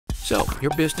So,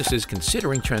 your business is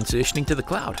considering transitioning to the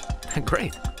cloud.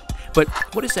 Great. But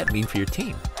what does that mean for your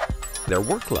team, their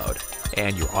workload,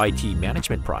 and your IT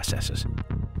management processes?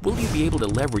 Will you be able to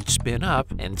leverage spin up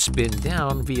and spin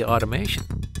down via automation?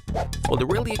 Well, to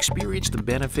really experience the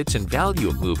benefits and value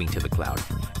of moving to the cloud,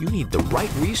 you need the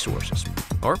right resources,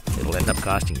 or it'll end up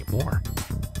costing you more.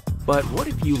 But what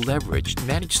if you leveraged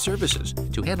managed services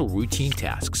to handle routine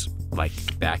tasks like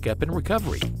backup and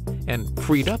recovery, and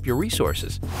freed up your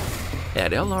resources?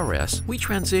 At LRS, we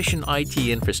transition IT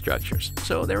infrastructures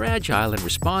so they're agile and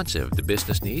responsive to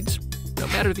business needs, no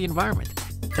matter the environment.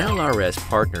 LRS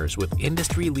partners with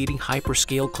industry-leading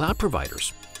hyperscale cloud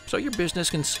providers, so your business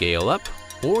can scale up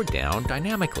or down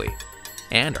dynamically.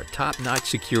 And our top-notch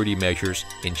security measures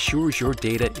ensures your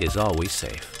data is always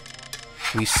safe.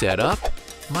 We set up,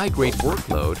 migrate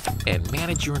workload, and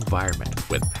manage your environment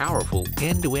with powerful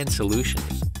end-to-end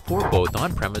solutions for both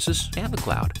on-premises and the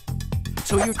cloud,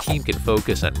 so your team can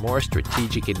focus on more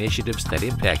strategic initiatives that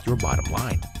impact your bottom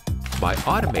line. By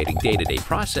automating day-to-day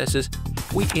processes,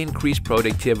 we increase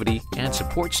productivity and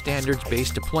support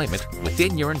standards-based deployment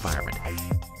within your environment.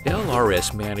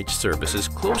 LRS Managed Services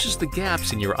closes the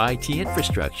gaps in your IT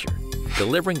infrastructure,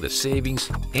 delivering the savings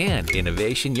and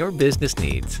innovation your business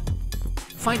needs.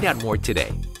 Find out more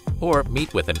today, or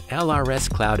meet with an LRS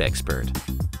Cloud expert.